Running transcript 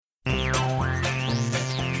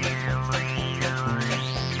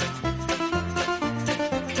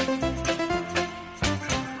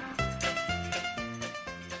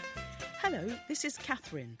This is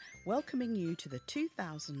Catherine, welcoming you to the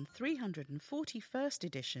 2341st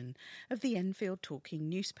edition of the Enfield Talking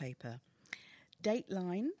newspaper.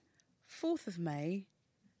 Dateline, 4th of May,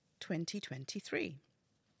 2023.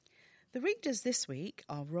 The readers this week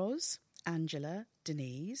are Ros, Angela,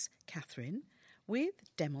 Denise, Catherine, with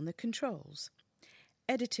Dem on the controls.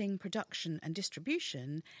 Editing, production and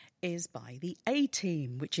distribution is by the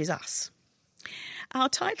A-Team, which is us. Our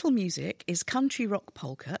title music is Country Rock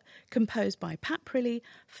Polka, composed by Pat Prilly,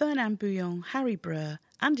 Fernand Bouillon, Harry Breur,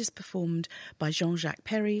 and is performed by Jean-Jacques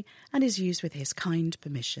Perry and is used with his kind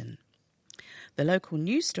permission. The local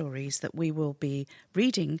news stories that we will be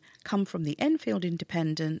reading come from the Enfield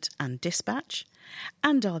Independent and Dispatch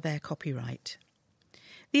and are their copyright.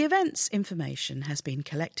 The events information has been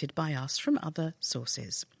collected by us from other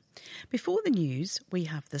sources. Before the news, we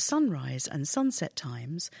have the sunrise and sunset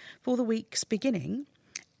times for the weeks beginning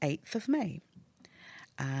 8th of May.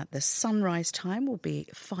 The sunrise time will be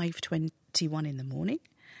 5:21 in the morning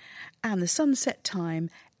and the sunset time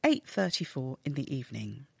 8:34 in the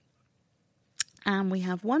evening. And we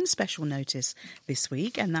have one special notice this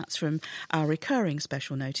week, and that's from our recurring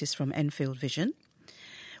special notice from Enfield Vision.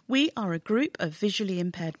 We are a group of visually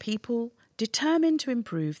impaired people determined to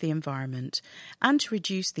improve the environment and to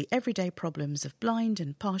reduce the everyday problems of blind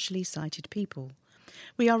and partially sighted people.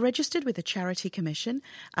 We are registered with the Charity Commission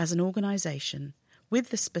as an organisation with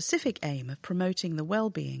the specific aim of promoting the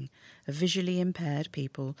well-being of visually impaired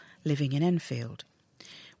people living in Enfield.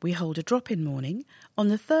 We hold a drop-in morning on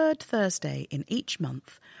the third Thursday in each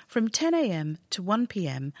month from 10 a.m. to 1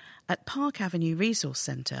 p.m. at Park Avenue Resource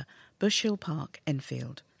Centre, Bush Hill Park,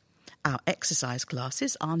 Enfield. Our exercise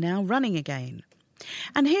classes are now running again.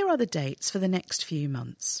 And here are the dates for the next few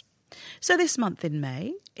months. So this month in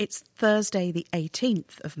May, it's Thursday the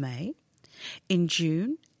 18th of May. In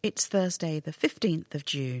June, it's Thursday the 15th of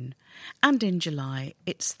June. And in July,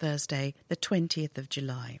 it's Thursday the 20th of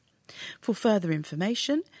July. For further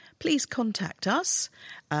information, please contact us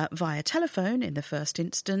via telephone in the first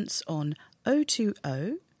instance on 020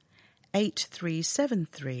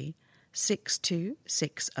 8373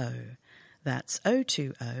 6260. That's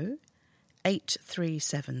 020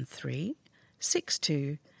 8373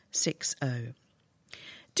 6260.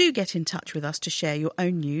 Do get in touch with us to share your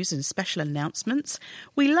own news and special announcements.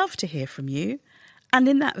 We love to hear from you. And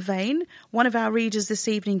in that vein, one of our readers this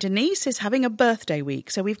evening, Denise, is having a birthday week.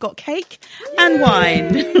 So we've got cake and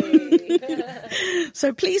wine.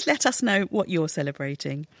 So please let us know what you're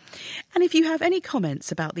celebrating. And if you have any comments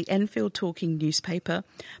about the Enfield Talking newspaper,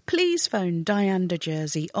 please phone Diane de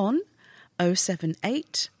Jersey on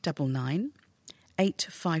 07899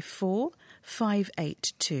 854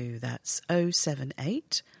 582. That's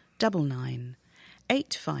 07899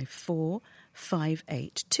 854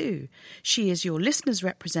 582. She is your listener's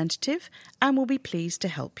representative and will be pleased to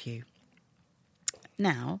help you.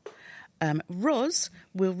 Now, Ros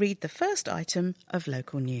will read the first item of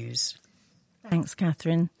local news. Thanks,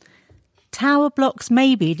 Catherine. Tower blocks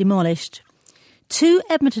may be demolished. 2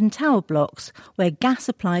 Edmonton tower blocks where gas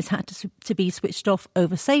supplies had to be switched off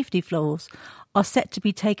over safety flaws are set to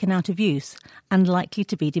be taken out of use and likely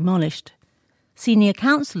to be demolished. Senior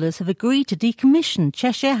councillors have agreed to decommission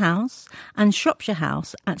Cheshire House and Shropshire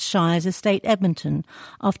House at Shires Estate, Edmonton,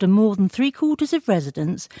 after more than 3/4 of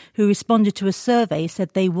residents who responded to a survey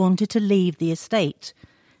said they wanted to leave the estate.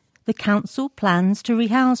 The council plans to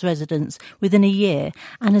rehouse residents within a year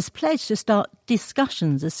and has pledged to start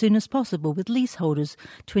discussions as soon as possible with leaseholders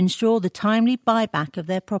to ensure the timely buyback of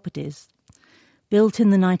their properties. Built in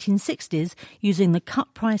the 1960s using the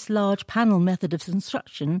cut-price large panel method of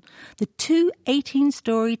construction, the 2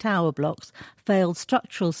 18-storey tower blocks failed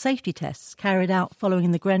structural safety tests carried out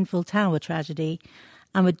following the Grenfell Tower tragedy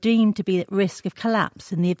and were deemed to be at risk of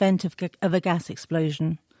collapse in the event of a gas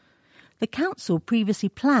explosion. The council previously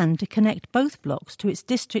planned to connect both blocks to its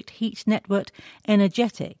district heat network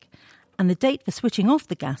Energetic, and the date for switching off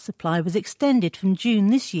the gas supply was extended from June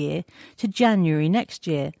this year to January next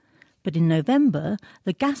year. But in November,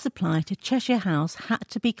 the gas supply to Cheshire House had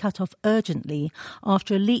to be cut off urgently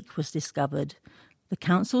after a leak was discovered. The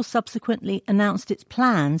council subsequently announced its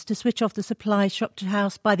plans to switch off the supply to Shropshire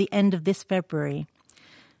House by the end of this February.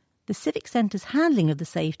 The Civic Centre's handling of the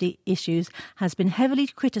safety issues has been heavily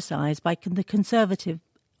criticised by the Conservative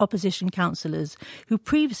opposition councillors who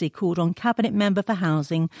previously called on Cabinet Member for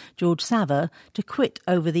Housing, George Sava, to quit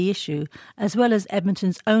over the issue, as well as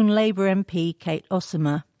Edmonton's own Labour MP, Kate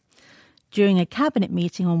Ossima. During a cabinet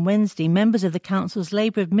meeting on Wednesday, members of the council's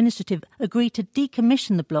Labour Administrative agreed to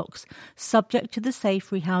decommission the blocks, subject to the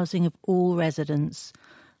safe rehousing of all residents.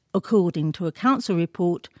 According to a council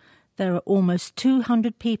report, there are almost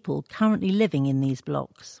 200 people currently living in these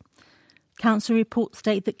blocks. Council reports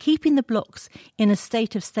state that keeping the blocks in a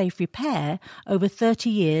state of safe repair over 30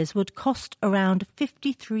 years would cost around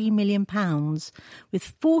 £53 million,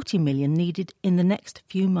 with £40 million needed in the next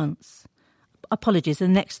few months. The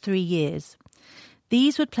next 3 years.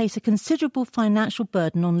 These would place a considerable financial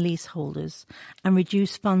burden on leaseholders and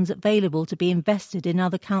reduce funds available to be invested in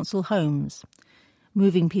other council homes.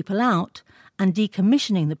 Moving people out and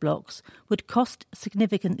decommissioning the blocks would cost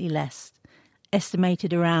significantly less,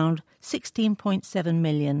 estimated around £16.7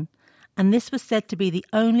 million, and this was said to be the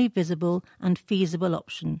only visible and feasible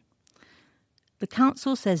option. The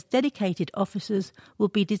council says dedicated officers will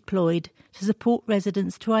be deployed to support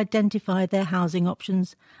residents to identify their housing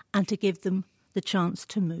options and to give them the chance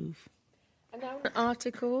to move. And now an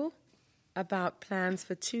article about plans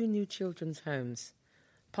for 2 new children's homes,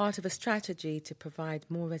 part of a strategy to provide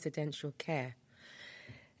more residential care.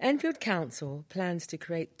 Enfield Council plans to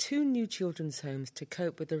create 2 new children's homes to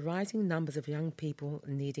cope with the rising numbers of young people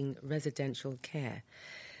needing residential care.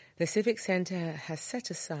 The Civic Centre has set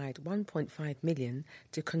aside £1.5 million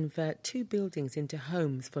to convert 2 buildings into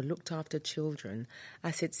homes for looked-after children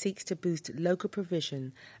as it seeks to boost local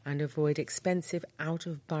provision and avoid expensive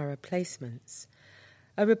out-of-borough placements.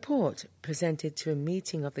 A report presented to a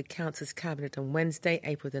meeting of the Council's Cabinet on Wednesday,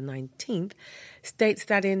 April the 19th, states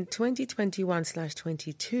that in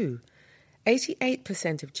 2021/22,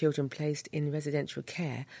 88% of children placed in residential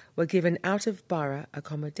care were given out-of-borough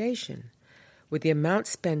accommodation, with the amount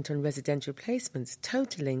spent on residential placements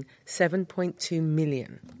totalling £7.2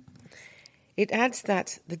 million. It adds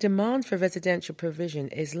that the demand for residential provision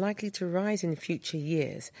is likely to rise in future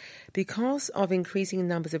years because of increasing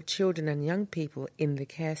numbers of children and young people in the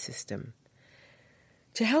care system.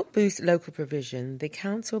 To help boost local provision, the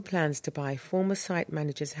council plans to buy former site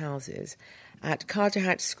managers' houses at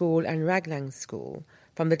Carterhatch School and Raglan School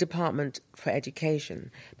from the Department for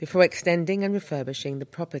Education before extending and refurbishing the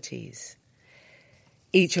properties.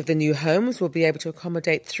 Each of the new homes will be able to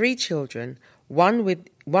accommodate 3 children, one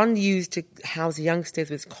used to house youngsters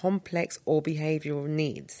with complex or behavioural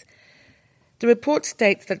needs. The report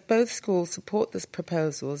states that both schools support the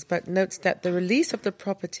proposals, but notes that the release of the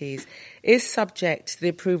properties is subject to the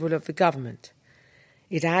approval of the government.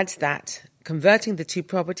 It adds that converting the 2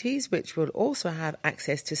 properties, which will also have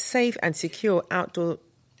access to safe and secure outdoor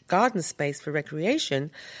garden space for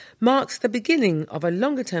recreation, marks the beginning of a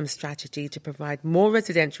longer-term strategy to provide more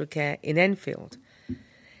residential care in Enfield.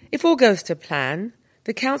 If all goes to plan,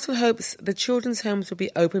 the council hopes the children's homes will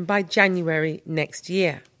be open by January next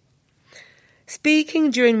year.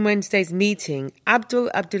 Speaking during Wednesday's meeting,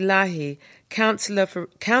 Abdullahi,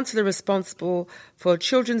 councillor responsible for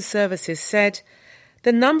children's services, said,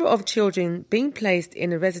 "The number of children being placed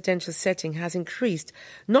in a residential setting has increased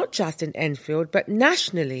not just in Enfield but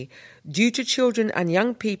nationally due to children and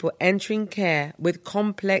young people entering care with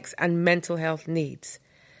complex and mental health needs.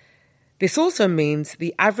 This also means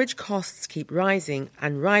the average costs keep rising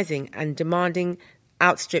and demanding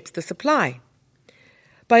outstrips the supply.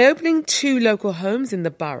 By opening 2 local homes in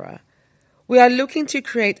the borough, we are looking to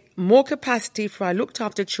create more capacity for our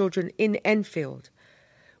looked-after children in Enfield,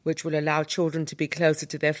 which will allow children to be closer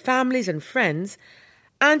to their families and friends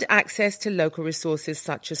and access to local resources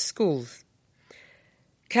such as schools."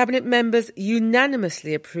 Cabinet members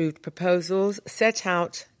unanimously approved proposals set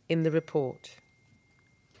out in the report.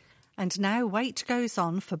 And now wait goes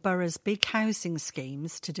on for borough's big housing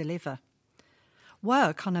schemes to deliver.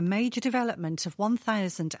 Work on a major development of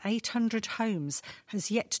 1,800 homes has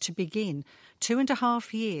yet to begin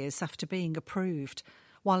 2.5 years after being approved,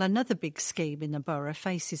 while another big scheme in the borough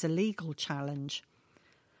faces a legal challenge.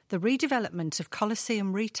 The redevelopment of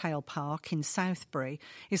Coliseum Retail Park in Southbury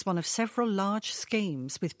is one of several large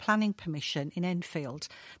schemes with planning permission in Enfield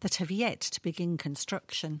that have yet to begin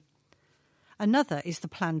construction. Another is the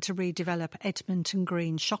plan to redevelop Edmonton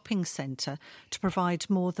Green Shopping Centre to provide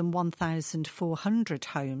more than 1,400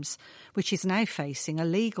 homes, which is now facing a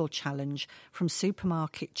legal challenge from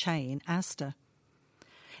supermarket chain Asda.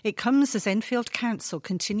 It comes as Enfield Council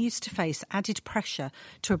continues to face added pressure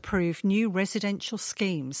to approve new residential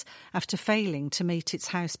schemes after failing to meet its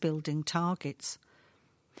house building targets.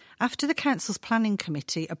 After the Council's Planning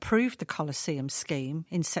Committee approved the Coliseum scheme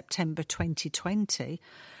in September 2020,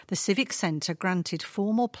 the Civic Centre granted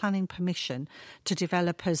formal planning permission to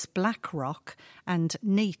developers BlackRock and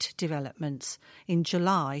Neat Developments in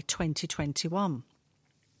July 2021.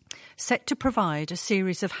 Set to provide a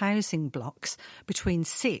series of housing blocks between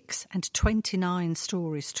 6 and 29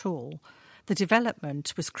 stories tall, The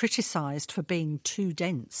development was criticised for being too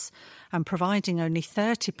dense and providing only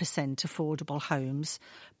 30% affordable homes,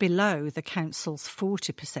 below the council's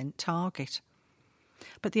 40% target.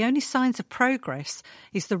 But the only signs of progress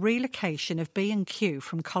is the relocation of B&Q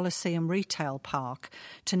from Coliseum Retail Park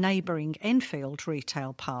to neighbouring Enfield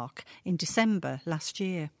Retail Park in December last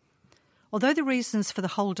year. Although the reasons for the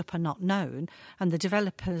hold-up are not known and the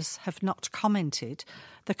developers have not commented,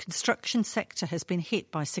 the construction sector has been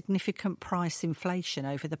hit by significant price inflation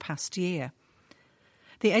over the past year.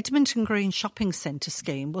 The Edmonton Green Shopping Centre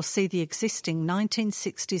scheme will see the existing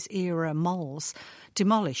 1960s-era malls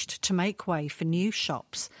demolished to make way for new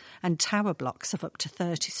shops and tower blocks of up to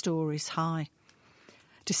 30 stories high.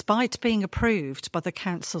 Despite being approved by the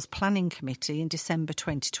Council's Planning Committee in December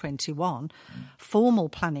 2021, formal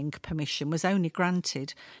planning permission was only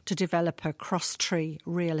granted to developer Crosstree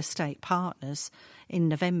Real Estate Partners in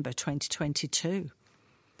November 2022.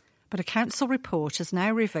 But a council report has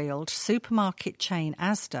now revealed supermarket chain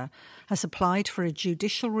Asda has applied for a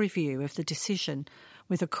judicial review of the decision,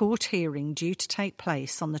 with a court hearing due to take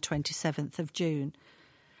place on the 27th of June.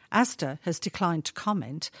 Asda has declined to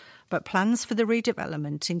comment, but plans for the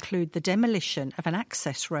redevelopment include the demolition of an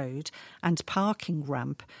access road and parking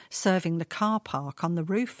ramp serving the car park on the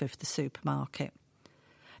roof of the supermarket.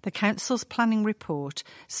 The council's planning report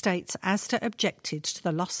states Asda objected to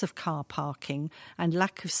the loss of car parking and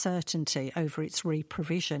lack of certainty over its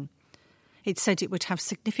re-provision. It said it would have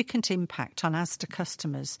significant impact on Asda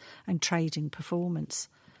customers and trading performance.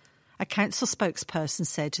 A council spokesperson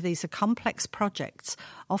said these are complex projects,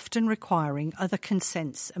 often requiring other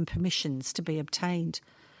consents and permissions to be obtained.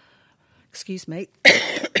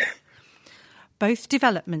 Both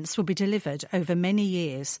developments will be delivered over many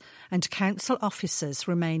years, and council officers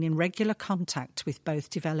remain in regular contact with both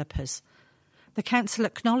developers. The council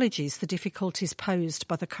acknowledges the difficulties posed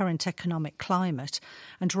by the current economic climate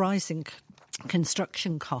and rising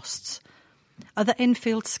construction costs. Other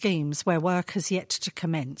Enfield schemes where work has yet to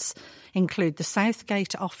commence include the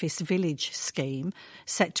Southgate Office Village scheme,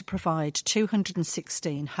 set to provide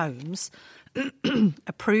 216 homes,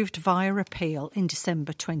 approved via appeal in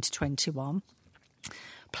December 2021.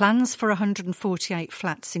 Plans for 148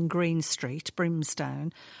 flats in Green Street,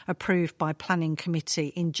 Brimsdown, approved by Planning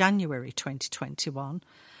Committee in January 2021,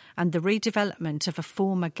 and the redevelopment of a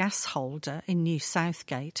former gas holder in New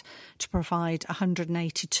Southgate to provide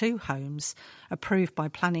 182 homes, approved by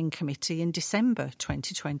Planning Committee in December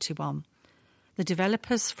 2021. The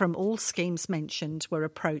developers from all schemes mentioned were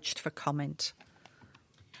approached for comment.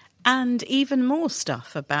 And even more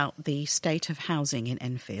stuff about the state of housing in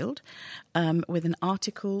Enfield, with an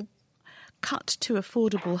article, Cut to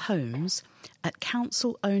Affordable Homes at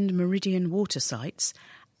Council-Owned Meridian Water Sites,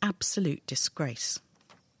 Absolute Disgrace.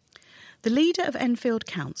 The leader of Enfield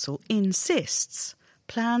Council insists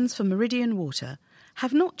plans for Meridian Water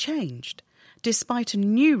have not changed, despite a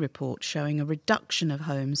new report showing a reduction of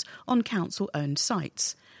homes on council-owned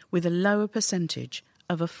sites, with a lower percentage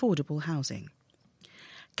of affordable housing.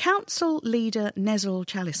 Council leader Nezil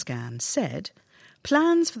Chaliskan said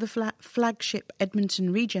plans for the flagship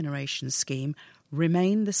Edmonton Regeneration Scheme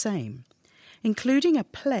remain the same, including a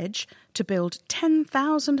pledge to build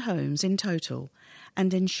 10,000 homes in total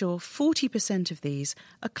and ensure 40% of these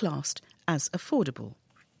are classed as affordable.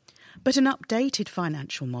 But an updated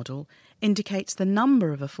financial model indicates the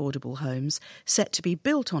number of affordable homes set to be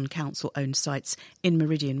built on council-owned sites in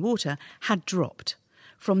Meridian Water had dropped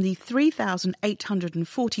from the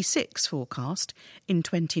 3,846 forecast in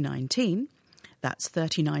 2019, that's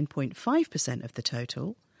 39.5% of the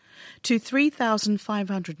total, to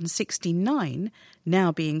 3,569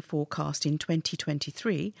 now being forecast in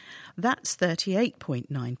 2023, that's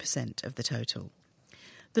 38.9% of the total.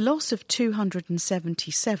 The loss of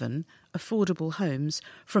 277 affordable homes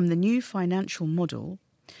from the new financial model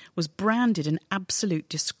was branded an absolute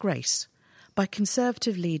disgrace by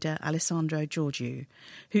Conservative leader Alessandro Georgiou,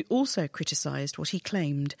 who also criticised what he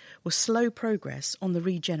claimed was slow progress on the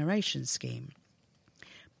regeneration scheme.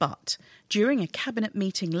 But during a cabinet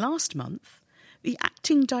meeting last month, the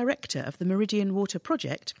acting director of the Meridian Water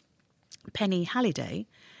Project, Penny Halliday,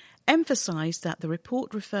 emphasised that the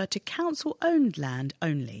report referred to council-owned land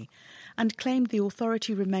only and claimed the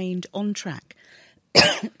authority remained on track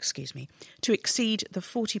to exceed the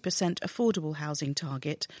 40% affordable housing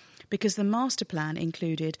target because the master plan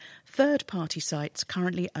included third-party sites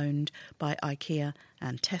currently owned by IKEA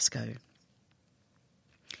and Tesco.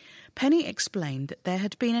 Penny explained that there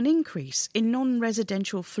had been an increase in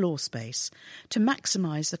non-residential floor space to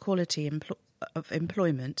maximise the quality of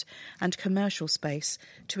employment and commercial space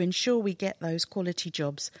to ensure we get those quality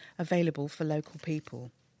jobs available for local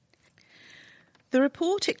people. The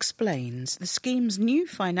report explains the scheme's new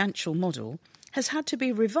financial model has had to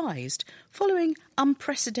be revised following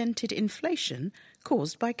unprecedented inflation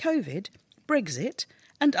caused by COVID, Brexit,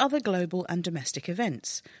 and other global and domestic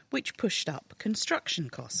events, which pushed up construction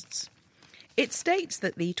costs. It states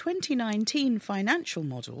that the 2019 financial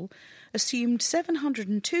model assumed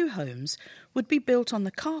 702 homes would be built on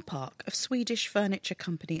the car park of Swedish furniture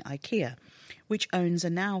company IKEA, which owns a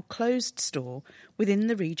now closed store within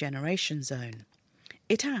the regeneration zone.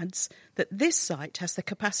 It adds that this site has the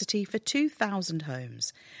capacity for 2,000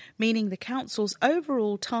 homes, meaning the council's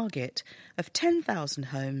overall target of 10,000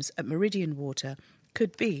 homes at Meridian Water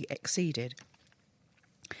could be exceeded.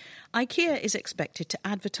 IKEA is expected to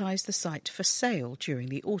advertise the site for sale during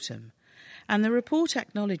the autumn, and the report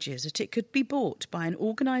acknowledges that it could be bought by an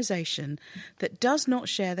organisation that does not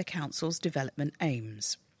share the council's development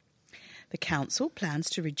aims. The council plans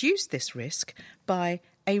to reduce this risk by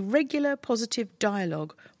a regular positive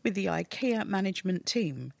dialogue with the IKEA management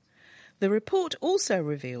team. The report also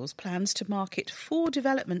reveals plans to market 4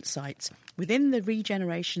 development sites within the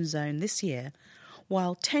regeneration zone this year,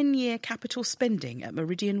 while 10-year capital spending at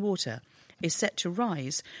Meridian Water is set to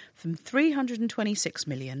rise from $326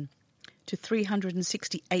 million to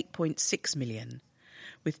 $368.6 million,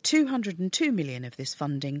 with $202 million of this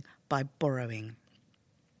funding by borrowing.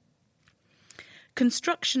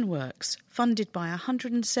 Construction works, funded by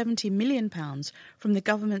 £170 million from the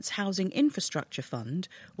government's Housing Infrastructure Fund,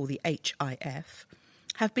 or the HIF,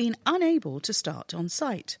 have been unable to start on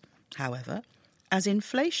site. However, as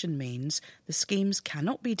inflation means the schemes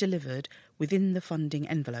cannot be delivered within the funding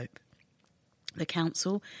envelope. The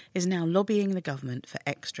council is now lobbying the government for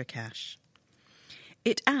extra cash.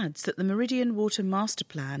 It adds that the Meridian Water Master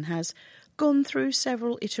Plan has gone through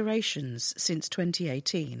several iterations since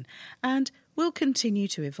 2018 and will continue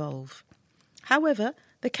to evolve. However,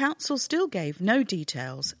 the council still gave no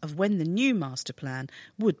details of when the new master plan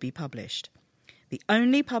would be published. The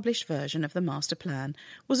only published version of the master plan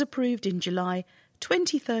was approved in July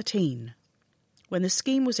 2013, when the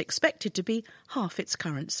scheme was expected to be half its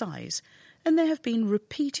current size, and there have been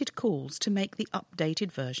repeated calls to make the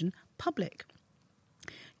updated version public.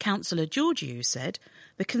 Councillor Georgiou said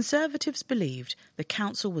the Conservatives believed the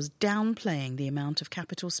council was downplaying the amount of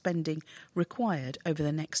capital spending required over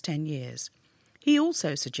the next 10 years. He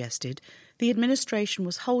also suggested the administration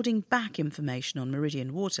was holding back information on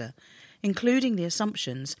Meridian Water, including the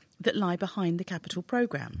assumptions that lie behind the capital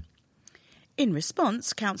programme. In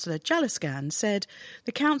response, Councillor Jalaskan said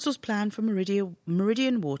the council's plan for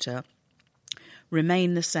Meridian Water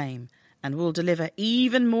remain the same and will deliver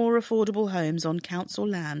even more affordable homes on council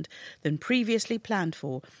land than previously planned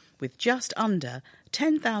for, with just under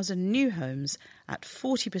 10,000 new homes at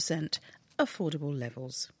 40% affordable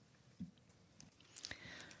levels.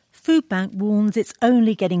 Food Bank warns it's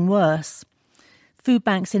only getting worse. Food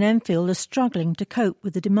banks in Enfield are struggling to cope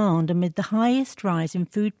with the demand amid the highest rise in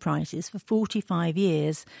food prices for 45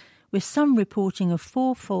 years, with some reporting a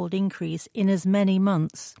 4-fold increase in as many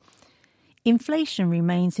months. Inflation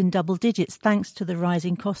remains in double digits thanks to the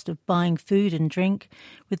rising cost of buying food and drink,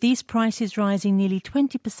 with these prices rising nearly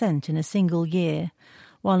 20% in a single year,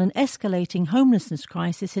 while an escalating homelessness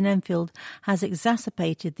crisis in Enfield has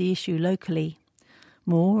exacerbated the issue locally.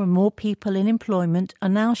 More and more people in employment are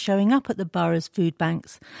now showing up at the borough's food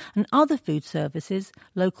banks, and other food services,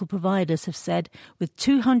 local providers have said, with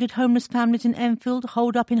 200 homeless families in Enfield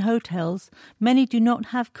holed up in hotels, many do not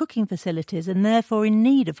have cooking facilities and therefore in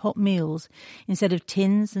need of hot meals instead of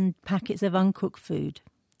tins and packets of uncooked food.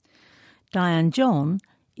 Diane John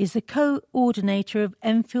is the coordinator of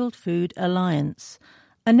Enfield Food Alliance,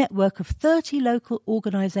 a network of 30 local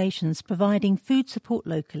organisations providing food support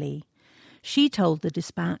locally. She told the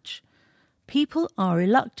Dispatch, "People are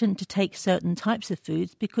reluctant to take certain types of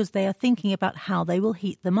foods because they are thinking about how they will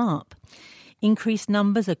heat them up. Increased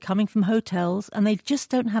numbers are coming from hotels and they just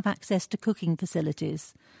don't have access to cooking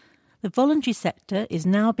facilities. The voluntary sector is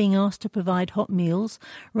now being asked to provide hot meals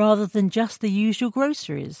rather than just the usual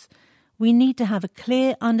groceries. We need to have a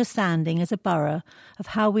clear understanding as a borough of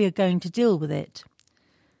how we are going to deal with it."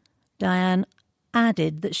 Diane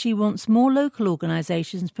added that she wants more local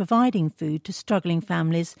organisations providing food to struggling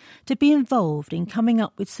families to be involved in coming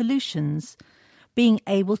up with solutions. Being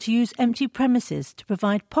able to use empty premises to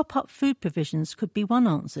provide pop-up food provisions could be one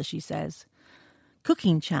answer, she says.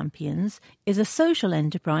 Cooking Champions is a social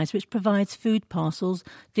enterprise which provides food parcels,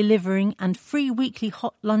 delivering and free weekly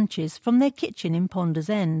hot lunches from their kitchen in Ponders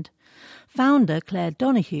End. Founder Claire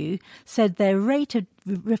Donoghue said their rate of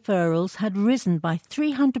referrals had risen by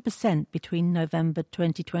 300% between November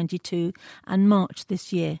 2022 and March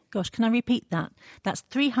this year. Gosh, can I repeat that? That's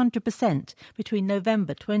 300% between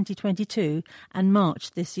November 2022 and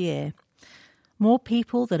March this year. More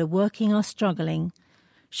people that are working are struggling.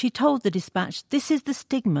 She told the Dispatch, "This is the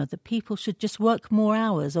stigma that people should just work more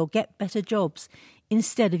hours or get better jobs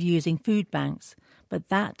instead of using food banks. But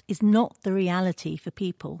that is not the reality for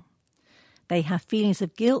people. They have feelings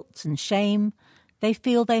of guilt and shame. They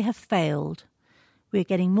feel they have failed. We're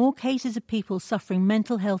getting more cases of people suffering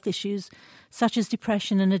mental health issues such as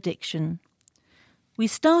depression and addiction. We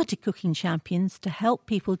started Cooking Champions to help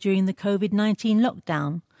people during the COVID-19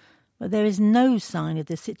 lockdown, but there is no sign of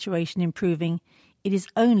the situation improving. It is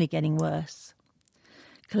only getting worse."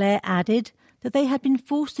 Claire added that they had been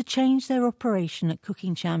forced to change their operation at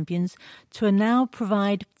Cooking Champions to now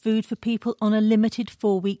provide food for people on a limited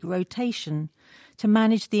 4-week rotation to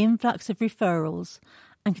manage the influx of referrals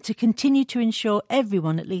and to continue to ensure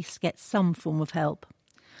everyone at least gets some form of help.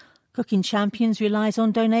 Cooking Champions relies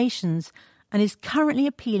on donations and is currently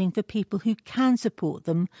appealing for people who can support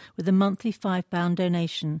them with a monthly £5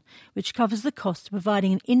 donation, which covers the cost of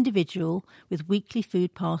providing an individual with weekly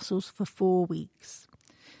food parcels for 4 weeks.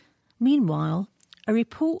 Meanwhile, a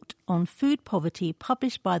report on food poverty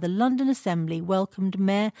published by the London Assembly welcomed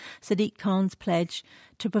Mayor Sadiq Khan's pledge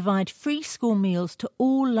to provide free school meals to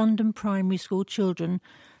all London primary school children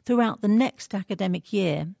throughout the next academic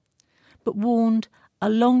year, but warned a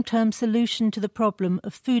long-term solution to the problem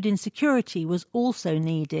of food insecurity was also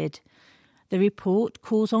needed. The report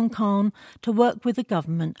calls on Khan to work with the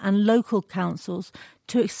government and local councils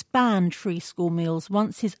to expand free school meals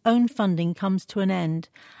once his own funding comes to an end,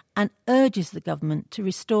 and urges the government to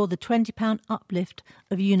restore the £20 uplift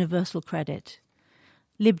of universal credit.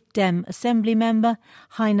 Lib Dem Assembly member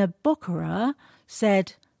Heina Bokara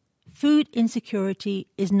said, "Food insecurity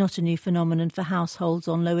is not a new phenomenon for households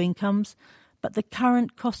on low incomes, but the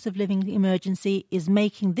current cost of living emergency is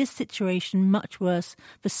making this situation much worse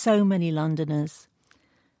for so many Londoners."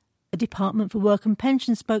 A Department for Work and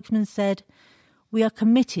Pension spokesman said, "We are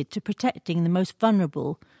committed to protecting the most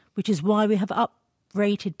vulnerable, which is why we have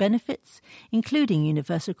uprated benefits, including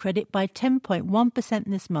universal credit, by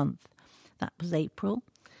 10.1% this month." That was April.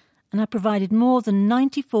 And have provided more than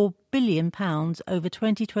 £94 billion over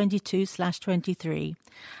 2022/23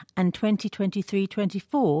 and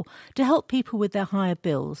 2023-24 to help people with their higher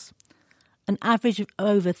bills, an average of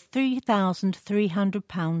over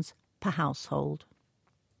 £3,300 per household.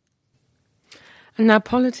 And now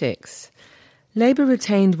politics. Labour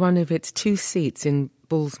retained one of its 2 seats in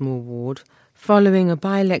Bullsmore ward following a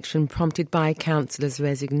by-election prompted by a councillor's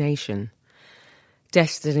resignation.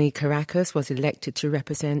 Destiny Caracas was elected to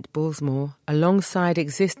represent Bullsmore alongside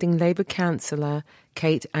existing Labour councillor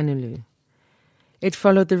Kate Anulu. It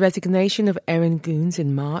followed the resignation of Erin Goons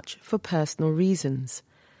in March for personal reasons.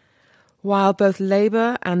 While both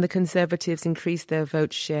Labour and the Conservatives increased their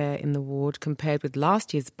vote share in the ward compared with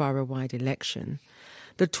last year's borough-wide election,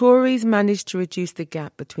 the Tories managed to reduce the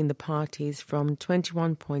gap between the parties from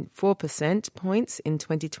 21.4% points in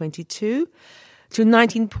 2022 to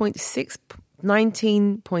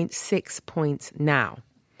 19.6 points now.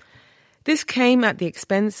 This came at the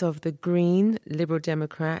expense of the Green, Liberal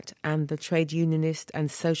Democrat and the Trade Unionist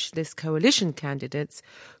and Socialist coalition candidates,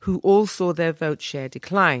 who all saw their vote share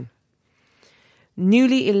decline.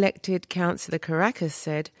 Newly elected Councillor Caracas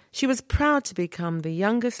said she was proud to become the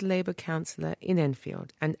youngest Labour councillor in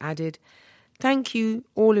Enfield and added, "Thank you,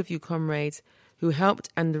 all of you comrades who helped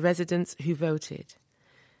and the residents who voted."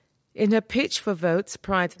 In her pitch for votes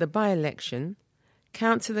prior to the by-election,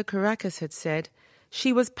 Councillor Caracas had said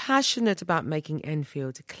she was passionate about making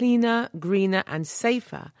Enfield cleaner, greener and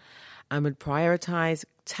safer, and would prioritise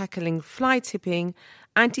tackling fly tipping,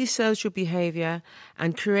 antisocial behaviour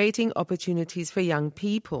and creating opportunities for young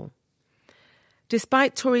people.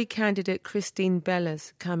 Despite Tory candidate Christine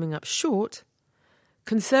Bellas coming up short,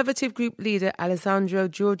 Conservative group leader Alessandro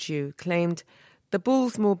Giorgio claimed the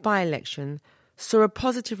Bullsmore by-election saw a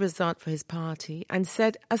positive result for his party and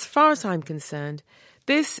said, "As far as I'm concerned,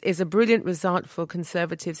 this is a brilliant result for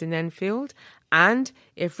Conservatives in Enfield, and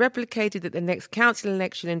if replicated at the next council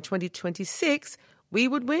election in 2026, we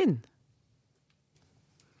would win."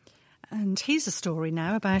 And here's a story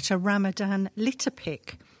now about a Ramadan litter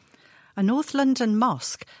pick. A North London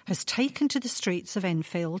mosque has taken to the streets of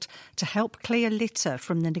Enfield to help clear litter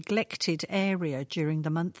from the neglected area during the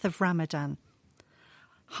month of Ramadan.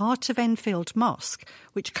 Heart of Enfield Mosque,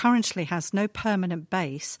 which currently has no permanent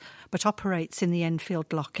base but operates in the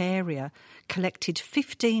Enfield Lock area, collected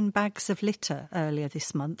 15 bags of litter earlier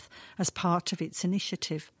this month as part of its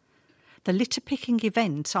initiative. The litter-picking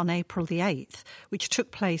event on April the 8th, which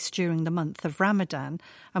took place during the month of Ramadan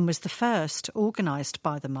and was the first organised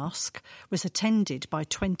by the mosque, was attended by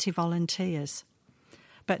 20 volunteers.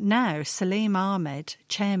 But now Salim Ahmed,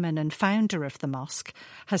 chairman and founder of the mosque,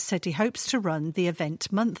 has said he hopes to run the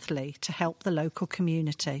event monthly to help the local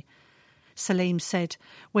community. Salim said,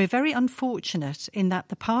 "We're very unfortunate in that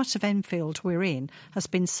the part of Enfield we're in has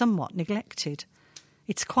been somewhat neglected.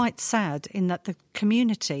 It's quite sad in that the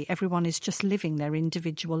community, everyone is just living their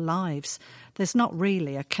individual lives. There's not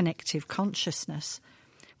really a connective consciousness.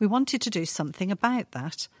 We wanted to do something about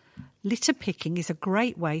that. Litter picking is a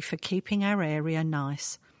great way for keeping our area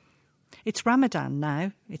nice. It's Ramadan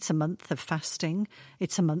now. It's a month of fasting.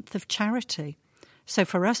 It's a month of charity. So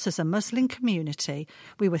for us as a Muslim community,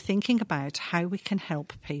 we were thinking about how we can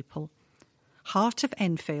help people. Heart of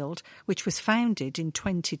Enfield, which was founded in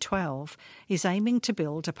 2012, is aiming to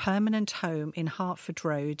build a permanent home in Hertford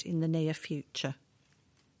Road in the near future."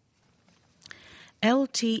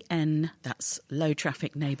 LTN, that's low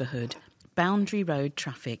traffic neighbourhood, boundary road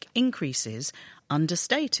traffic increases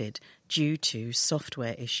understated due to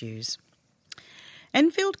software issues.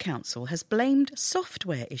 Enfield Council has blamed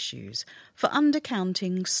software issues for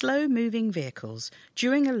undercounting slow-moving vehicles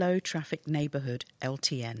during a low-traffic neighbourhood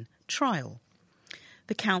LTN trial.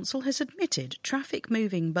 The council has admitted traffic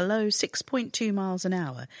moving below 6.2 miles an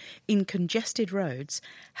hour in congested roads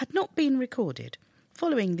had not been recorded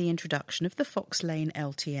following the introduction of the Fox Lane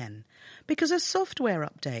LTN because a software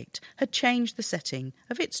update had changed the setting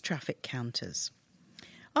of its traffic counters.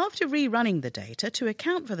 After rerunning the data to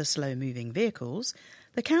account for the slow-moving vehicles,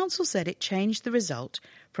 the council said it changed the result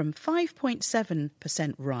from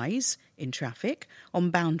 5.7% rise in traffic on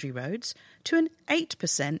boundary roads to an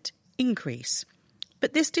 8% increase.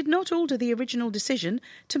 But this did not alter the original decision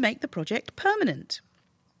to make the project permanent.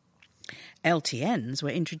 LTNs were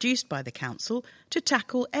introduced by the council to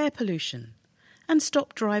tackle air pollution and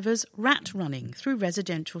stop drivers rat-running through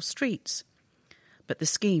residential streets. But the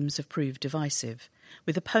schemes have proved divisive,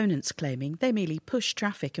 with opponents claiming they merely push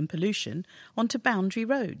traffic and pollution onto boundary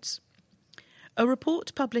roads. A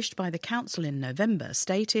report published by the council in November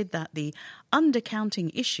stated that the undercounting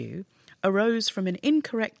issue arose from an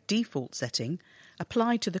incorrect default setting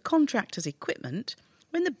applied to the contractor's equipment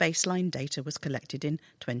when the baseline data was collected in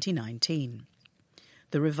 2019.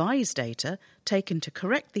 The revised data, taken to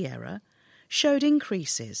correct the error, showed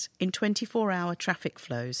increases in 24-hour traffic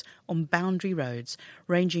flows on boundary roads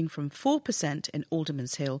ranging from 4% in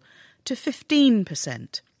Alderman's Hill to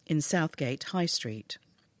 15% in Southgate High Street.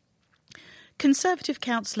 Conservative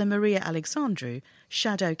councillor Maria Alexandru,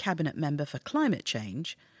 Shadow Cabinet Member for Climate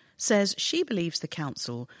Change, says she believes the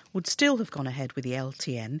council would still have gone ahead with the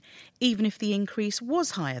LTN even if the increase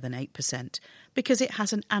was higher than 8% because it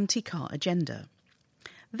has an anti-car agenda.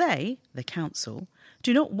 They, the council,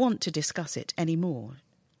 do not want to discuss it anymore.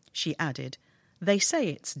 She added, "They say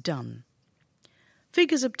it's done."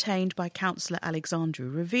 Figures obtained by Councillor Alexandru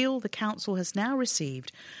reveal the council has now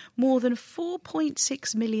received more than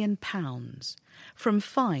 £4.6 million from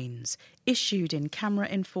fines issued in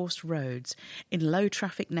camera-enforced roads in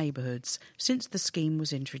low-traffic neighbourhoods since the scheme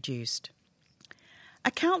was introduced.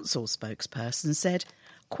 A council spokesperson said,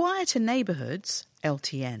 "Quieter neighbourhoods,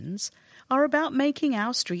 LTNs, are about making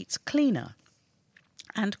our streets cleaner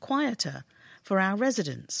and quieter for our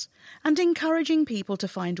residents and encouraging people to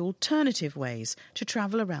find alternative ways to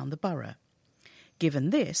travel around the borough.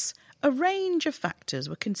 Given this, a range of factors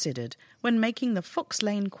were considered when making the Fox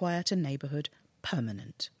Lane quieter neighbourhood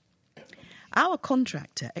permanent." Our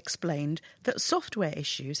contractor explained that software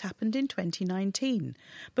issues happened in 2019,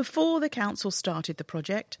 before the council started the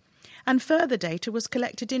project, and further data was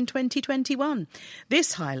collected in 2021.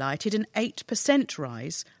 This highlighted an 8%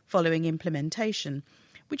 rise following implementation,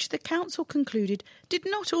 which the council concluded did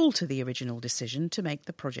not alter the original decision to make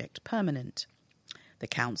the project permanent. The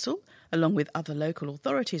council, along with other local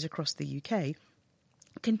authorities across the UK,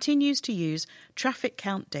 continues to use traffic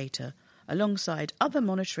count data alongside other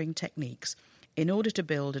monitoring techniques in order to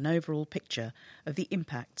build an overall picture of the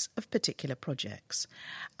impacts of particular projects.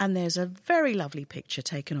 And there's a very lovely picture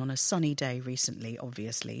taken on a sunny day recently,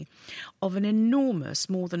 obviously, of an enormous,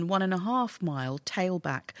 more than 1.5 mile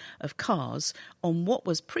tailback of cars on what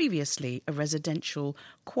was previously a residential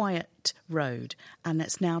quiet road, and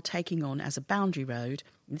that's now taking on as a boundary road.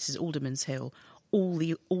 This is Alderman's Hill, all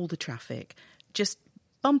the traffic, just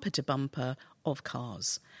bumper to bumper of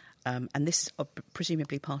cars. and this is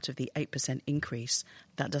presumably part of the 8% increase.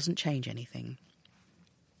 That doesn't change anything.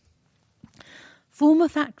 Former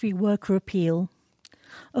factory worker appeal.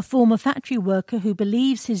 A former factory worker who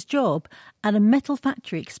believes his job at a metal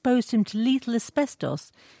factory exposed him to lethal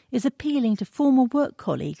asbestos is appealing to former work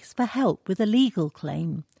colleagues for help with a legal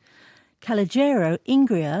claim. Calogero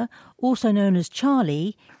Ingria, also known as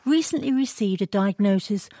Charlie, recently received a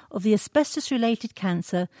diagnosis of the asbestos-related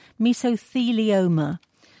cancer mesothelioma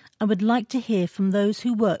and would like to hear from those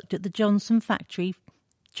who worked at the Johnson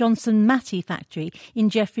Matty factory in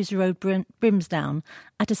Jeffreys Road, Brimsdown,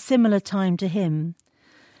 at a similar time to him.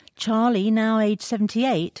 Charlie, now aged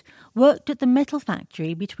 78, worked at the metal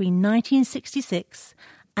factory between 1966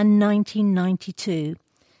 and 1992.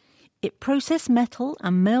 It processed metal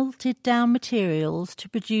and melted down materials to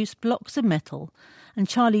produce blocks of metal, and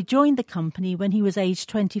Charlie joined the company when he was aged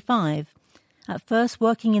 25, at first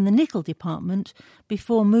working in the nickel department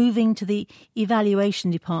before moving to the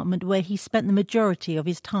evaluation department where he spent the majority of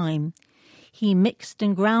his time. He mixed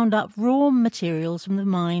and ground up raw materials from the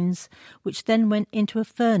mines, which then went into a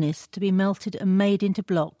furnace to be melted and made into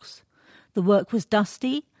blocks. The work was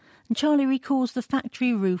dusty, and Charlie recalls the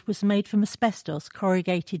factory roof was made from asbestos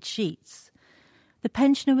corrugated sheets. The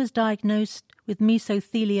pensioner was diagnosed with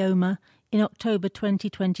mesothelioma in October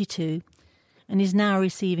 2022 and is now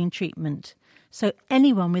receiving treatment. So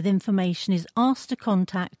anyone with information is asked to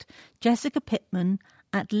contact Jessica Pittman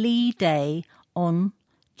at Lee Day on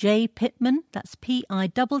J. Pittman, that's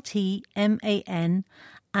PITTMAN,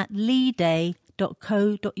 at leeday.co.uk,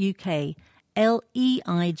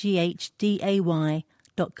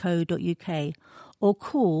 leighdday.co.uk, or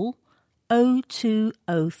call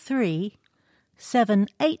 0203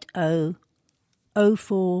 780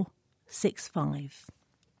 0465.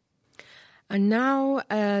 And now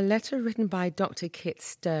a letter written by Dr. Kit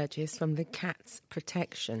Sturgis from the Cats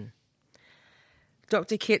Protection.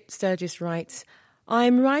 Dr. Kit Sturgis writes, I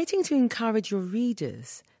am writing to encourage your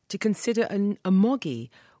readers to consider a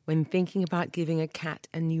moggy when thinking about giving a cat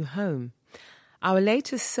a new home. Our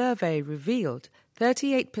latest survey revealed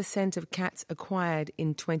 38% of cats acquired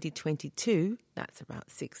in 2022, that's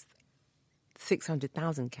about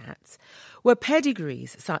 600,000 cats, were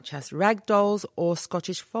pedigrees such as ragdolls or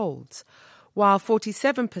Scottish folds, while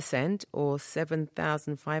 47%, or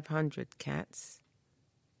 7,500 cats,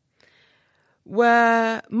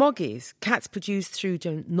 were moggies, cats produced through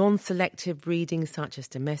non-selective breeding such as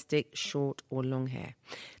domestic, short or long hair.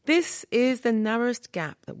 This is the narrowest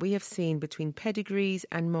gap that we have seen between pedigrees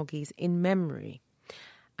and moggies in memory.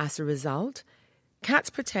 As a result,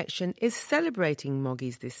 Cats Protection is celebrating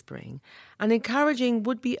moggies this spring and encouraging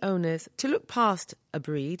would-be owners to look past a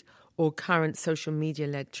breed or current social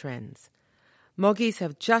media-led trends. Moggies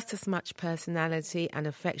have just as much personality and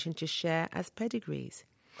affection to share as pedigrees.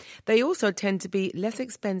 They also tend to be less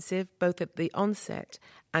expensive both at the onset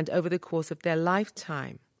and over the course of their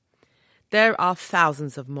lifetime. There are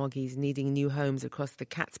thousands of moggies needing new homes across the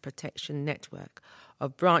Cats Protection network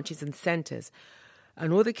of branches and centres,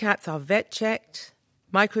 and all the cats are vet-checked,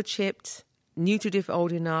 microchipped, neutered if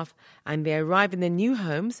old enough, and they arrive in their new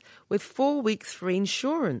homes with 4 weeks free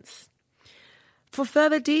insurance. For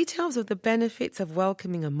further details of the benefits of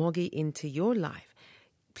welcoming a moggy into your life,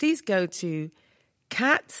 please go to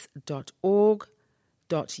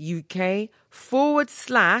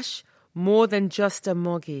cats.org.uk/more than just a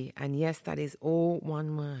moggy. And yes, that is all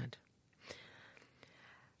one word.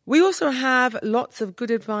 We also have lots of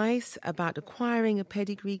good advice about acquiring a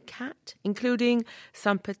pedigree cat, including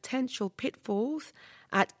some potential pitfalls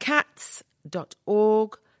at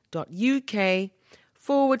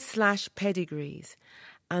cats.org.uk/pedigrees.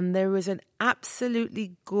 And there is an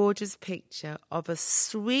absolutely gorgeous picture of a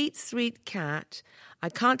sweet, sweet cat. I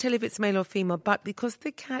can't tell if it's male or female, but because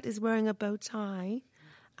the cat is wearing a bow tie,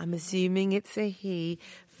 I'm assuming it's a he.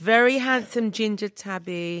 Very handsome ginger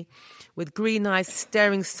tabby with green eyes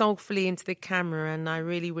staring soulfully into the camera, and I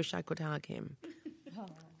really wish I could hug him.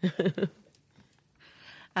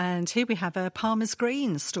 And here we have a Palmer's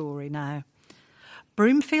Green story now.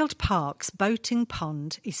 Broomfield Park's boating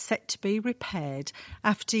pond is set to be repaired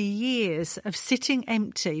after years of sitting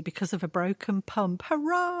empty because of a broken pump.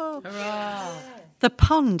 Hurrah! Hurrah! The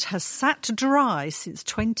pond has sat dry since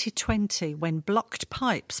 2020 when blocked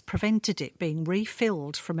pipes prevented it being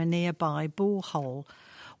refilled from a nearby borehole,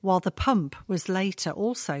 while the pump was later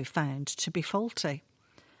also found to be faulty.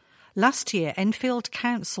 Last year, Enfield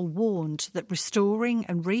Council warned that restoring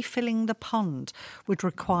and refilling the pond would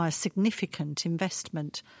require significant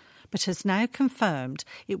investment, but has now confirmed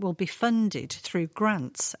it will be funded through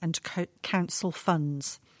grants and council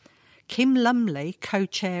funds. Kim Lumley,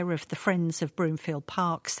 co-chair of the Friends of Broomfield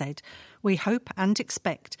Park, said, "We hope and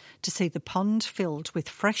expect to see the pond filled with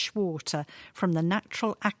fresh water from the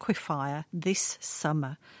natural aquifer this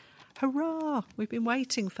summer." Hurrah! We've been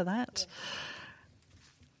waiting for that.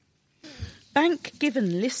 Bank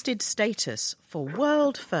given listed status for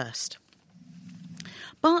world first.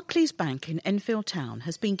 Barclays Bank in Enfield Town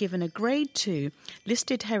has been given a Grade 2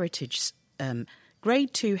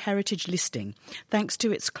 heritage listing thanks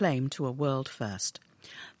to its claim to a world first.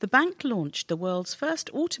 The bank launched the world's first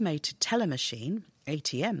automated teller machine,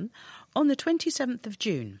 ATM, on the 27th of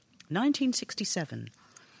June, 1967,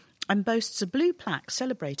 and boasts a blue plaque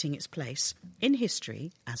celebrating its place in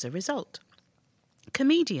history as a result.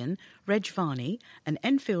 Comedian Reg Varney, an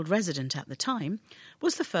Enfield resident at the time,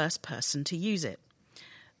 was the first person to use it.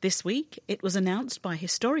 This week, it was announced by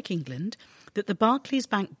Historic England that the Barclays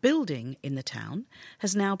Bank building in the town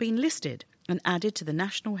has now been listed and added to the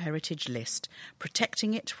National Heritage List,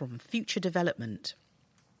 protecting it from future development.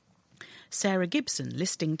 Sarah Gibson,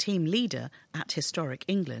 listing team leader at Historic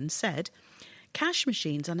England, said, "Cash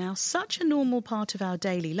machines are now such a normal part of our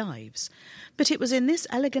daily lives, but it was in this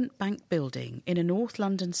elegant bank building in a North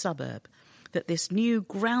London suburb that this new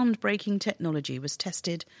groundbreaking technology was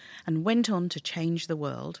tested and went on to change the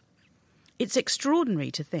world. It's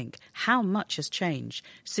extraordinary to think how much has changed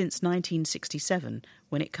since 1967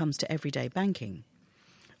 when it comes to everyday banking.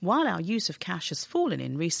 While our use of cash has fallen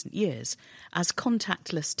in recent years as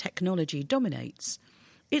contactless technology dominates,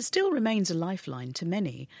 it still remains a lifeline to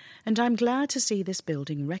many, and I'm glad to see this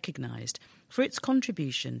building recognised for its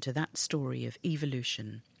contribution to that story of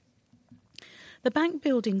evolution." The bank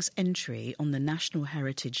building's entry on the National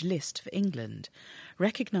Heritage List for England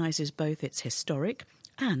recognises both its historic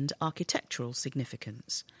and architectural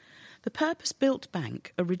significance. The purpose-built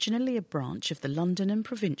bank, originally a branch of the London and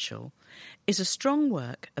Provincial, is a strong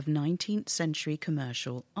work of 19th century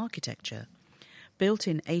commercial architecture. Built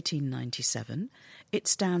in 1897, it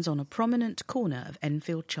stands on a prominent corner of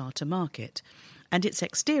Enfield Charter Market, and its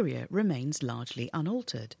exterior remains largely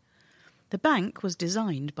unaltered. The bank was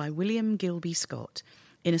designed by William Gilby Scott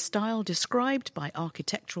in a style described by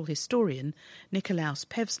architectural historian Nicolaus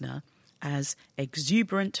Pevsner as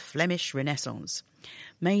exuberant Flemish Renaissance.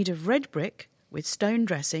 Made of red brick with stone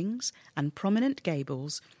dressings and prominent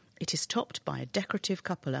gables, it is topped by a decorative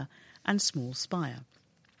cupola and small spire.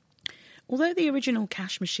 Although the original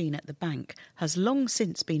cash machine at the bank has long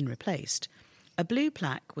since been replaced, a blue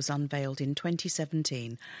plaque was unveiled in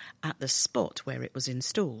 2017 at the spot where it was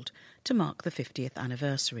installed to mark the 50th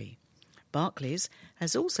anniversary. Barclays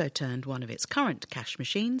has also turned one of its current cash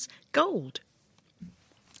machines gold.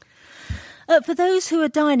 For those who are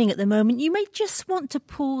dining at the moment, you may just want to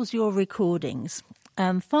pause your recordings.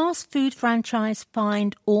 Fast food franchise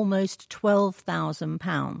fined almost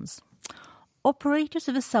 £12,000. Operators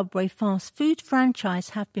of a Subway fast food franchise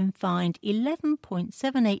have been fined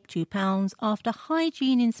 £11.782 after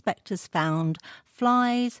hygiene inspectors found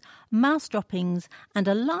flies, mouse droppings and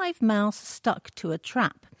a live mouse stuck to a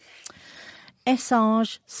trap.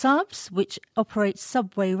 Essage Subs, which operates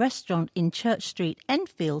Subway restaurant in Church Street,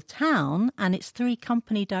 Enfield Town, and its three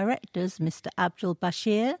company directors, Mr. Abdul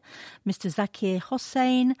Bashir, Mr. Zakir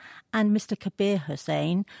Hossain and Mr. Kabir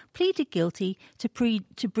Hossain, pleaded guilty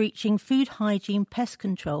to breaching food hygiene, pest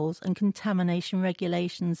controls and contamination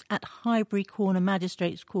regulations at Highbury Corner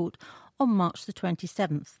Magistrates Court on March the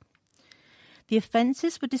 27th. The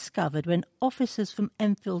offences were discovered when officers from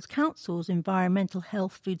Enfield Council's Environmental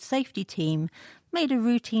Health Food Safety team made a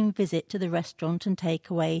routine visit to the restaurant and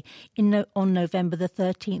takeaway on November the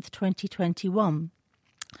 13th, 2021.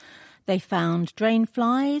 They found drain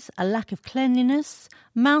flies, a lack of cleanliness,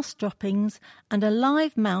 mouse droppings and a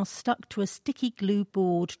live mouse stuck to a sticky glue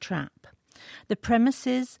board trap. The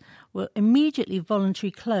premises were immediately voluntarily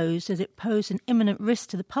closed as it posed an imminent risk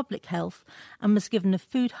to the public health and was given a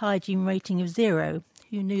food hygiene rating of 0.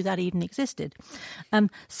 Who knew that even existed?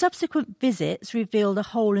 Subsequent visits revealed a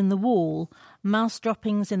hole in the wall, mouse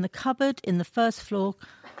droppings in the cupboard in the first floor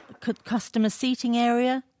customer seating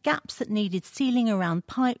area, gaps that needed sealing around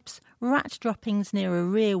pipes, rat droppings near a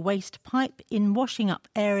rear waste pipe in washing up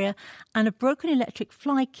area, and a broken electric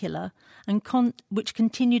fly killer, which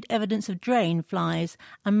continued evidence of drain flies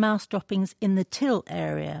and mouse droppings in the till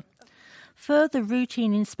area. Further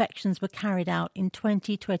routine inspections were carried out in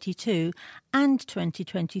 2022 and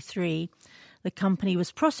 2023. The company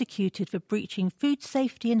was prosecuted for breaching food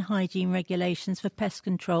safety and hygiene regulations for pest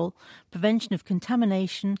control, prevention of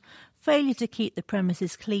contamination, failure to keep the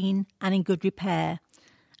premises clean and in good repair,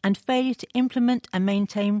 and failure to implement and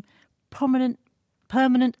maintain permanent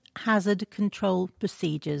hazard control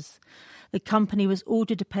procedures. the company was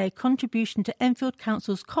ordered to pay a contribution to Enfield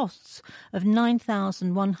Council's costs of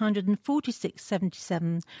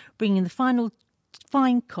 £9,146.77, bringing the final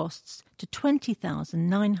fine costs to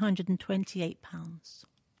 £20,928.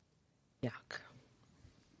 Yuck.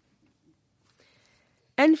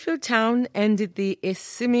 Enfield Town ended the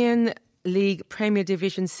Isthmian League Premier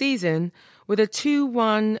Division season with a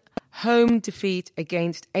 2-1 home defeat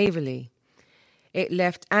against Averley. It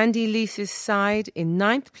left Andy Leese's side in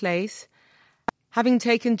 9th place, having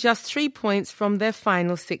taken just 3 points from their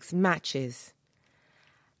final 6 matches.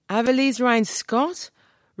 Averley's Ryan Scott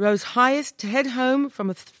rose highest to head home from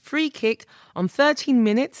a free kick on 13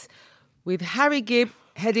 minutes, with Harry Gibb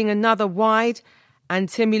heading another wide and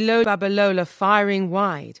Timilo Babalola firing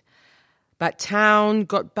wide. But Town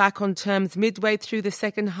got back on terms midway through the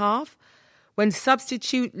second half when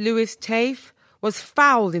substitute Lewis Tafe was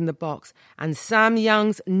fouled in the box and Sam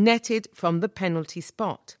Youngs netted from the penalty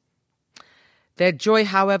spot. Their joy,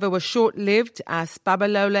 however, was short-lived as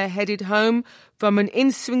Babalola headed home from an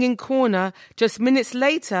in-swinging corner just minutes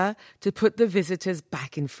later to put the visitors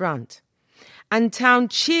back in front. And Town,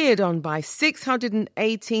 cheered on by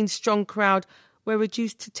 618-strong crowd, were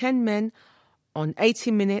reduced to 10 men on 80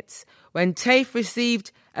 minutes when Tafe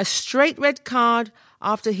received a straight red card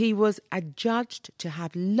after he was adjudged to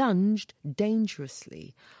have lunged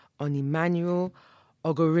dangerously on Emmanuel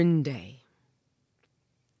Ogorinde.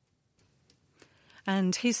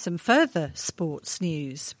 And here's some further sports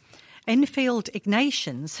news. Enfield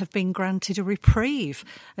Ignatians have been granted a reprieve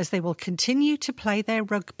as they will continue to play their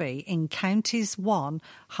rugby in Counties 1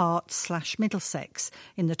 Hart/Middlesex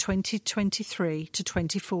in the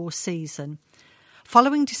 2023-24 season.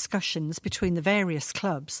 Following discussions between the various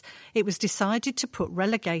clubs, it was decided to put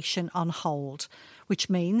relegation on hold, which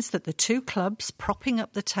means that the 2 clubs propping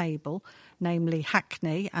up the table, namely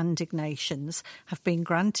Hackney and Ignatians, have been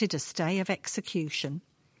granted a stay of execution.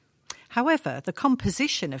 However, the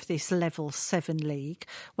composition of this Level 7 league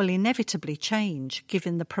will inevitably change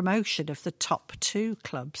given the promotion of the top 2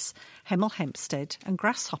 clubs, Hemel Hempstead and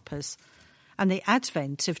Grasshoppers, and the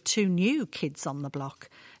advent of 2 new kids on the block,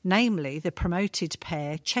 namely the promoted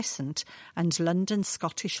pair Cheshunt and London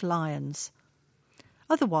Scottish Lions.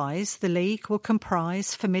 Otherwise, the league will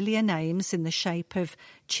comprise familiar names in the shape of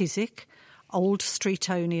Chiswick, Old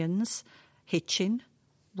Streetonians, Hitchin,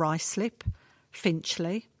 Ruislip,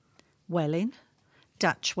 Finchley, Welling,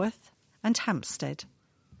 Datchworth and Hampstead.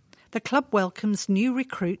 The club welcomes new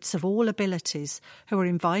recruits of all abilities who are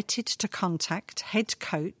invited to contact head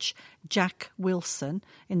coach Jack Wilson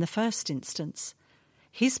in the first instance.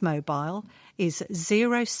 His mobile is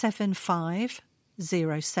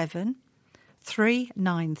 07507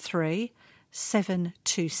 393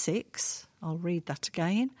 726. I'll read that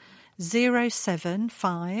again.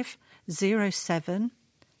 07507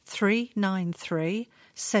 393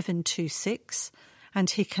 726, and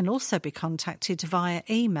he can also be contacted via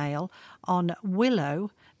email on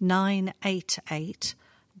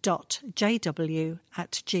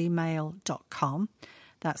willow988.jw@gmail.com.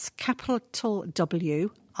 That's capital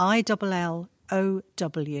W ILLOW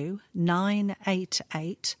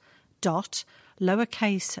 988 dot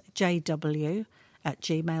lowercase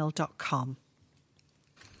jw@gmail.com.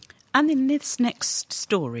 And in this next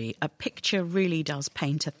story, a picture really does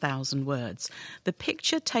paint 1,000 words. The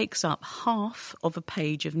picture takes up half of a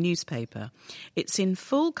page of newspaper. It's in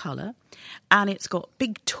full colour and it's got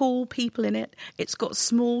big, tall people in it. It's got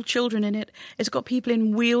small children in it. It's got people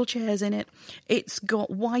in wheelchairs in it. It's got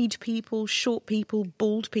wide people, short people,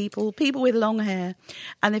 bald people, people with long hair.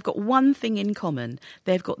 And they've got one thing in common.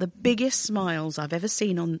 They've got the biggest smiles I've ever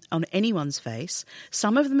seen on anyone's face.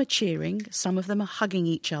 Some of them are cheering. Some of them are hugging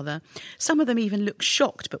each other. Some of them even look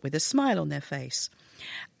shocked, but with a smile on their face.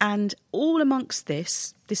 And all amongst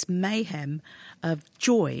this mayhem of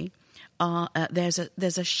joy, there's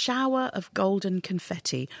a shower of golden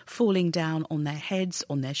confetti falling down on their heads,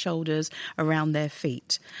 on their shoulders, around their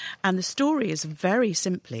feet. And the story is very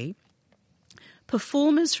simply,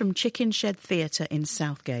 performers from Chicken Shed Theatre in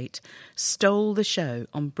Southgate stole the show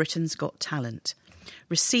on Britain's Got Talent,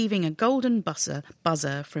 receiving a golden buzzer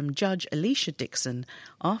from Judge Alicia Dixon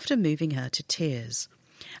after moving her to tears.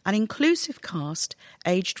 An inclusive cast,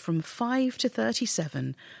 aged from 5 to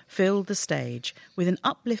 37, filled the stage with an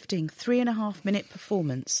uplifting 3.5-minute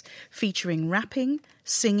performance featuring rapping,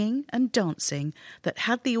 singing and dancing that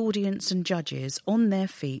had the audience and judges on their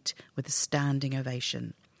feet with a standing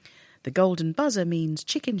ovation. The golden buzzer means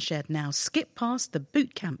Chicken Shed now skip past the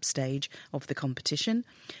boot camp stage of the competition,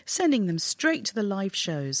 sending them straight to the live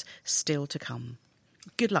shows still to come.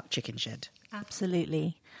 Good luck, Chicken Shed.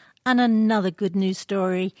 Absolutely. And another good news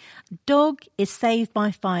story. Dog is saved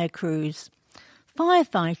by fire crews.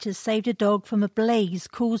 Firefighters saved a dog from a blaze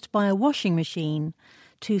caused by a washing machine.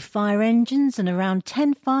 2 fire engines and around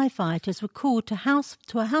 10 firefighters were called to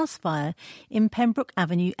a house fire in Pembroke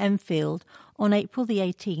Avenue, Enfield, on April the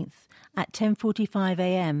 18th at 10:45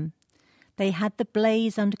 a.m. They had the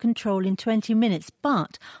blaze under control in 20 minutes,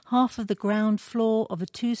 but half of the ground floor of a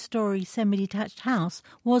 2-storey semi-detached house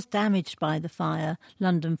was damaged by the fire,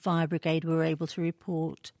 London Fire Brigade were able to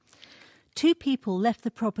report. 2 people left the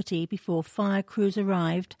property before fire crews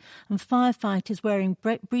arrived, and firefighters wearing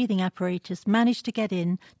breathing apparatus managed to get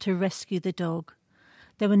in to rescue the dog.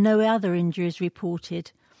 There were no other injuries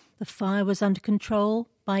reported. The fire was under control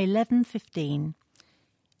by 11:15.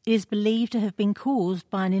 It is believed to have been caused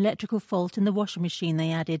by an electrical fault in the washing machine,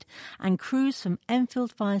 they added, and crews from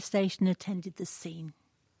Enfield Fire Station attended the scene.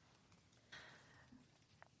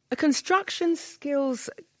 A construction skills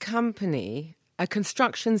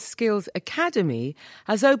academy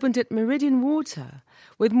has opened at Meridian Water,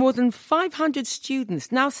 with more than 500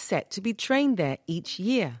 students now set to be trained there each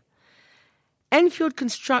year. Enfield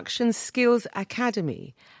Construction Skills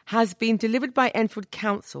Academy has been delivered by Enfield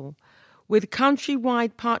Council with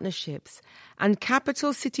countrywide partnerships and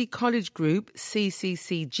Capital City College Group,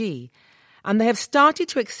 CCCG, and they have started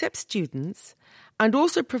to accept students and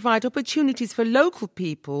also provide opportunities for local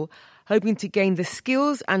people hoping to gain the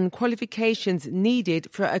skills and qualifications needed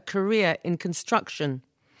for a career in construction.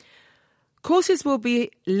 Courses will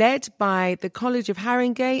be led by the College of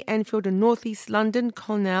Haringey, Enfield and North East London,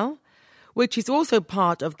 Cornell, which is also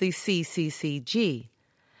part of the CCCG.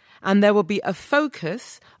 And there will be a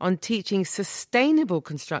focus on teaching sustainable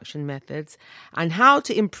construction methods and how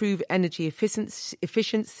to improve energy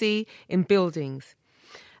efficiency in buildings.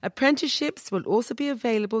 Apprenticeships will also be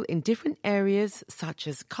available in different areas such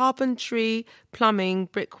as carpentry, plumbing,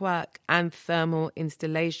 brickwork and thermal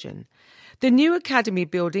installation. The new academy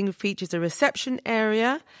building features a reception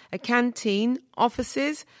area, a canteen,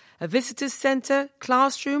 offices, a visitors centre,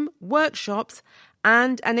 classroom, workshops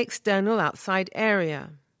and an external outside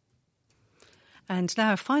area. And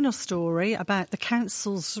now a final story about the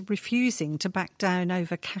council's refusing to back down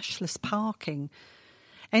over cashless parking.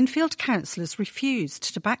 Enfield councillors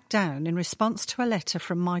refused to back down in response to a letter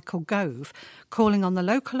from Michael Gove calling on the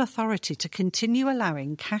local authority to continue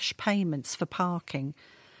allowing cash payments for parking.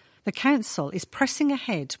 The council is pressing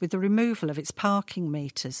ahead with the removal of its parking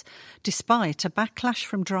meters, despite a backlash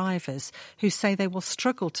from drivers who say they will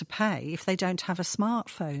struggle to pay if they don't have a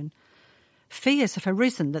smartphone. Fears have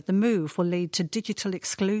arisen that the move will lead to digital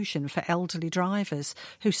exclusion for elderly drivers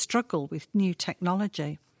who struggle with new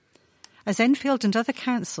technology. As Enfield and other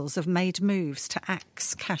councils have made moves to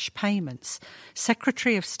axe cash payments,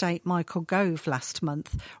 Secretary of State Michael Gove last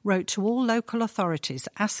month wrote to all local authorities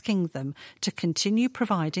asking them to continue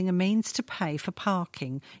providing a means to pay for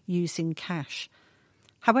parking using cash.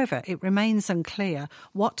 However, it remains unclear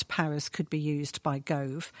what powers could be used by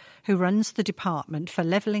Gove, who runs the Department for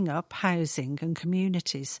Levelling Up Housing and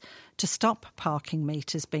Communities, to stop parking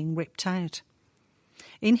meters being ripped out.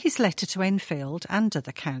 In his letter to Enfield and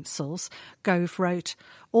other councils, Gove wrote,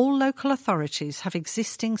 "All local authorities have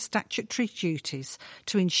existing statutory duties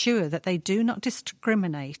to ensure that they do not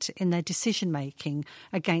discriminate in their decision-making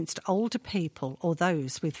against older people or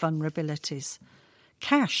those with vulnerabilities.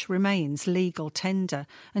 Cash remains legal tender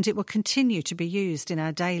and it will continue to be used in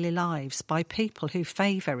our daily lives by people who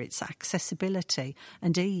favour its accessibility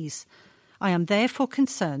and ease. I am therefore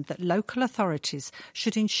concerned that local authorities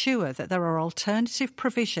should ensure that there are alternative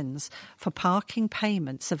provisions for parking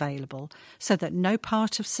payments available so that no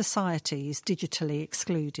part of society is digitally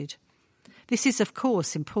excluded. This is, of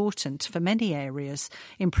course, important for many areas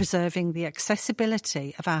in preserving the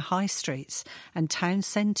accessibility of our high streets and town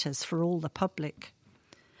centres for all the public."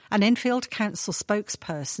 An Enfield Council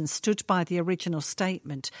spokesperson stood by the original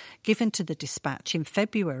statement given to the Dispatch in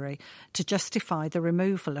February to justify the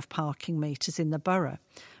removal of parking meters in the borough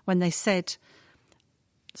when they said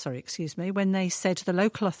the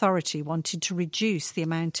local authority wanted to reduce the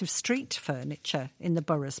amount of street furniture in the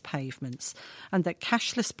borough's pavements and that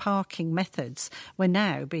cashless parking methods were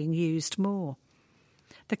now being used more.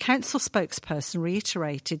 The council spokesperson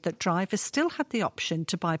reiterated that drivers still had the option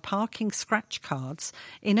to buy parking scratch cards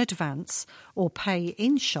in advance or pay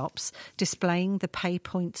in shops displaying the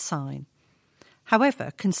PayPoint sign.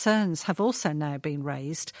 However, concerns have also now been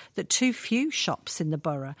raised that too few shops in the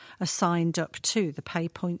borough are signed up to the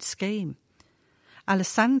PayPoint scheme.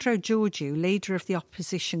 Alessandro Giorgio, leader of the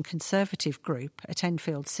opposition Conservative group at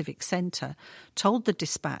Enfield Civic Centre, told the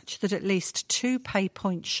Dispatch that at least 2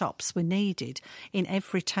 pay-point shops were needed in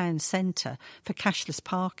every town centre for cashless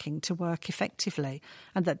parking to work effectively,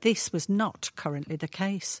 and that this was not currently the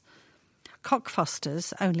case.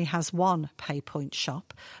 Cockfosters only has 1 pay-point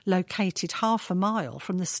shop located half a mile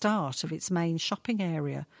from the start of its main shopping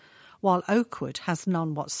area, while Oakwood has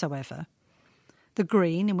none whatsoever. The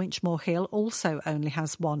Green in Winchmore Hill also only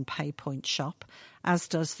has 1 pay-point shop, as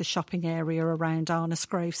does the shopping area around Arnos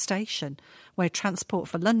Grove Station, where Transport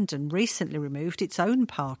for London recently removed its own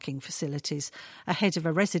parking facilities ahead of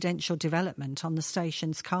a residential development on the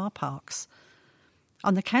station's car parks.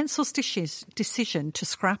 On the council's decision to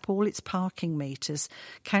scrap all its parking meters,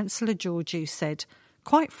 Councillor Georgiou said,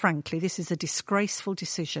 "Quite frankly, this is a disgraceful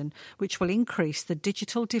decision which will increase the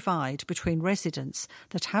digital divide between residents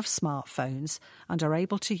that have smartphones and are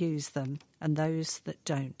able to use them and those that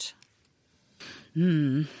don't."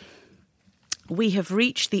 We have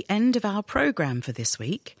reached the end of our programme for this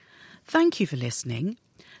week. Thank you for listening.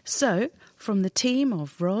 So, from the team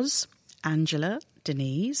of Ros, Angela,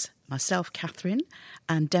 Denise, myself, Catherine,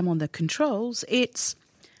 and Dem on the controls, it's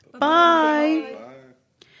bye.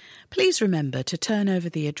 Please remember to turn over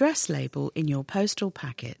the address label in your postal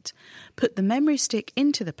packet, put the memory stick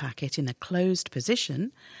into the packet in a closed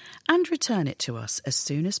position, and return it to us as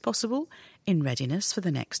soon as possible in readiness for the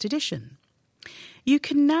next edition. You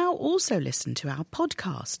can now also listen to our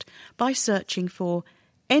podcast by searching for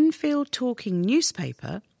Enfield Talking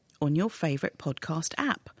Newspaper on your favourite podcast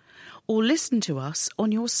app, or listen to us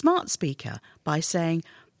on your smart speaker by saying,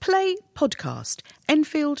 "Play podcast,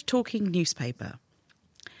 Enfield Talking Newspaper."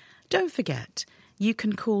 Don't forget, you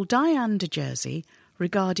can call Diane de Jersey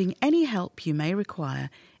regarding any help you may require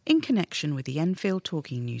in connection with the Enfield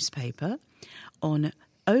Talking Newspaper on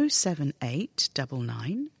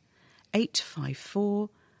 07899 854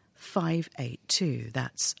 582.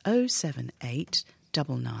 That's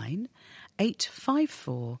 07899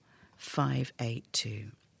 854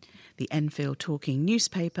 582. The Enfield Talking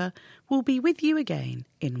Newspaper will be with you again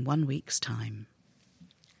in 1 week's time.